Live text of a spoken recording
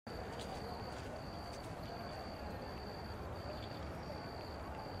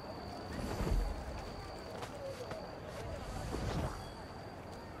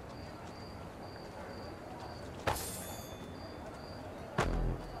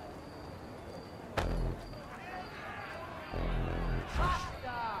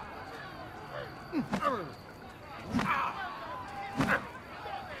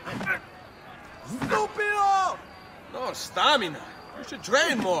stamina. You should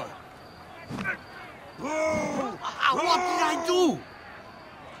train more. What did I do?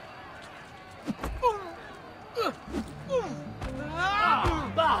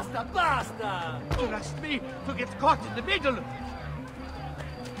 Basta, basta! Trust me to get caught in the middle.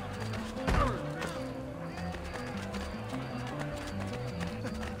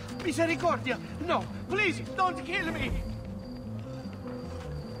 Misericordia! No, please, don't kill me!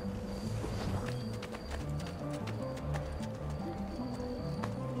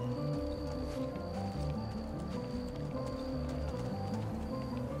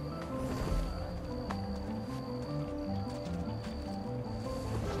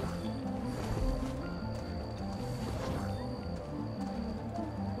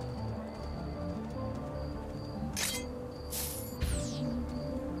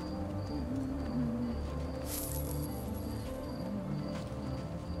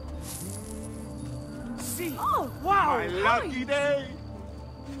 Oh, wow! My lucky day!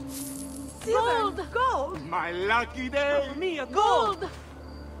 Gold! Gold! My lucky day! Mia, gold!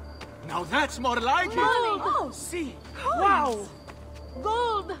 Now that's more like it. Money! Oh, See! coins. Wow!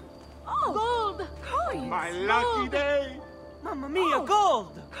 Gold! Oh, gold! Coins! My lucky Gold. day! Mamma mia, Oh.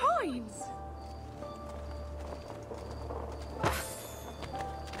 gold! Coins!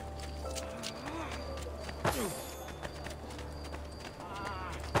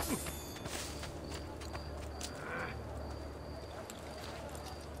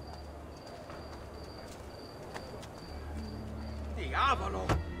 Diavolo!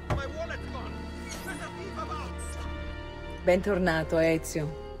 My wallet's gone! There's a thief about! Bentornato, Ezio.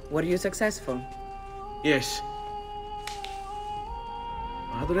 Were you successful? Yes.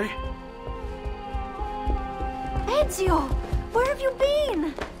 Madre? Ezio! Where have you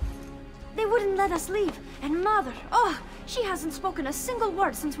been? They wouldn't let us leave. And Mother, oh, she hasn't spoken a single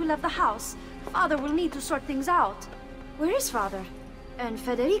word since we left the house. Father will need to sort things out. Where is Father? And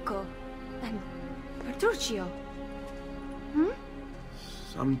Federico? And Petruccio? Hmm?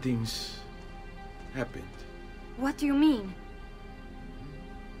 Something's happened. What do you mean?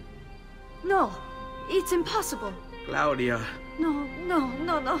 No, it's impossible. Claudia, No, no,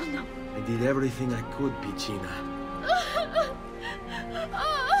 no, no, no. I did everything I could, Piccina.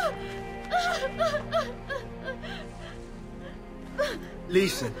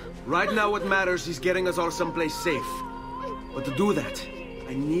 Listen, right now what matters is getting us all someplace safe. But to do that,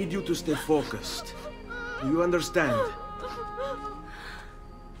 I need you to stay focused. Do you understand?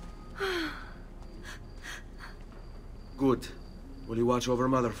 Good. Will you watch over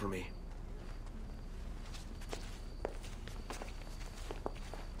Mother for me?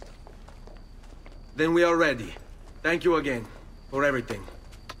 Then we are ready. Thank you again for everything.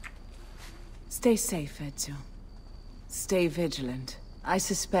 Stay safe, Ezio. Stay vigilant. I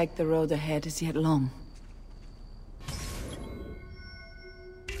suspect the road ahead is yet long.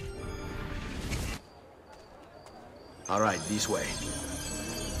 All right, this way.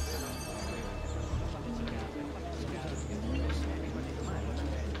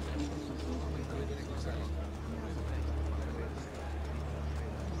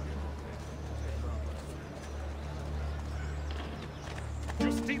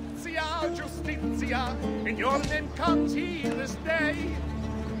 Justitia, Justitia, in your name comes he this day.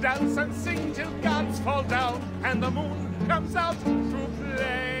 Dance and sing till gods fall down and the moon comes out to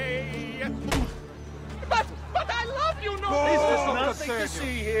play. But I love you, no There's more. nothing to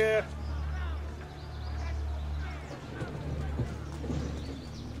see here.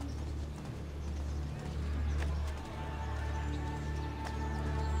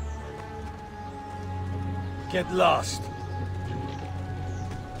 Get lost.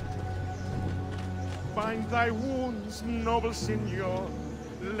 Bind thy wounds, noble signor.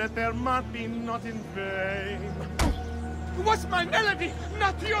 Let their mark be not in vain. What's my melody?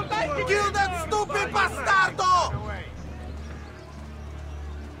 Not to your liking. Kill that stupid bastardo!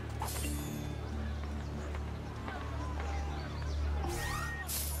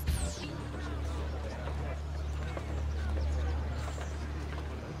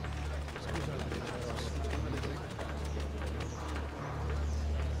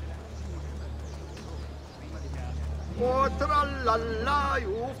 Oh, tra-la-la,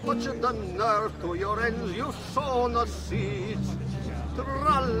 you fetch the nerve to your ends, you sow no seeds.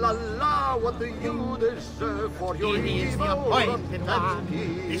 Tra-la-la, what do you deserve for your He is the evil appointed one, the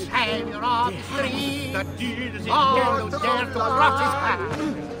deeds? savior of the street. The deed is All Oh, who dare to cross his path,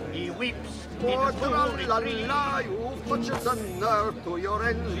 tra-la-la. he weeps Oh, in a full retreat. tra-la-la, you fetch the nerve to your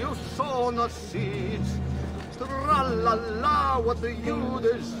ends, you sow no seeds. Tra-la-la, what do you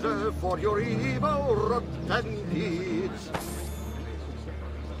deserve for your evil rotten deeds?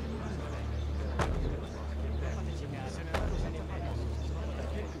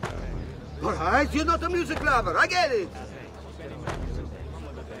 All right, you're not a music lover. I get it.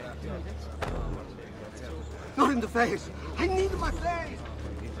 Not in the face. I need my face.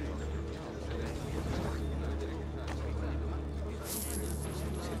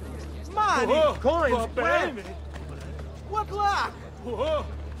 Money! Oh, Coins! va bene. What luck? Oh,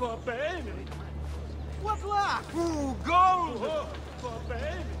 va bene. What luck? Gold! Oh, va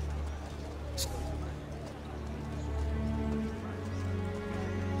bene.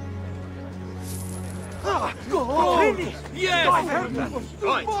 Ah, gold! Yes! I heard that!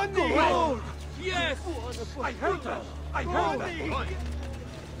 Right. Money! Gold! Yes! I heard that! I heard that!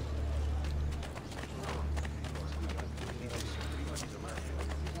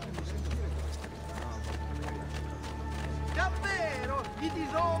 Davvero? It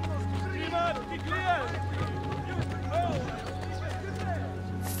is almost free. Di clienti!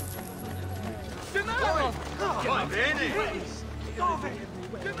 Denaro! Va bene. Dove?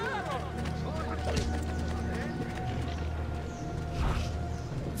 Denaro!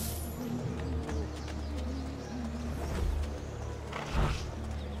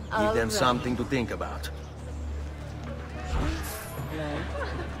 Give them something to think about.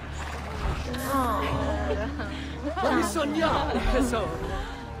 Fammi sognare!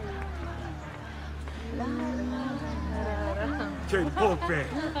 Che poppe!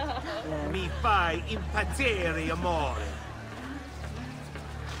 Mi fai impazzire, amore!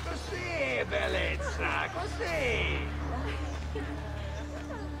 Così, bellezza, così!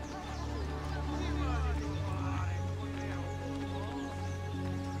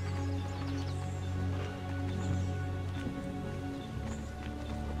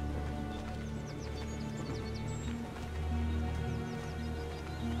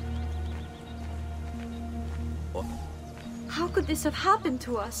 How could this have happened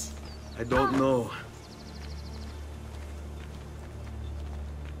to us? I don't know.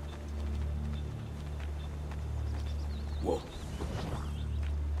 Whoa.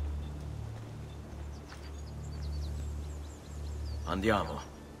 Andiamo.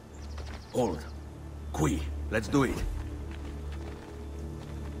 Hold. Qui. Let's do it.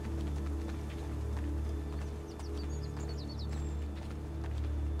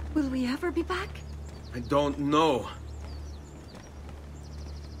 Will we ever be back? I don't know.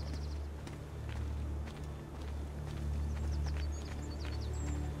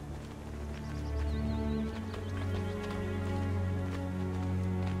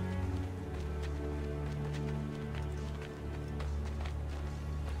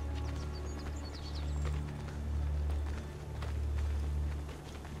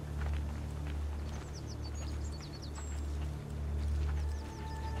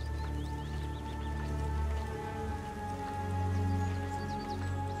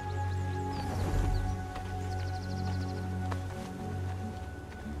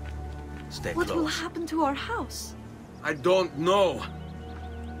 Stay What will close. happen to our house? I don't know.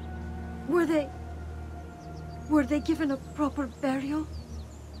 Were they given a proper burial?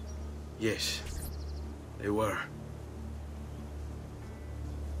 Yes, they were.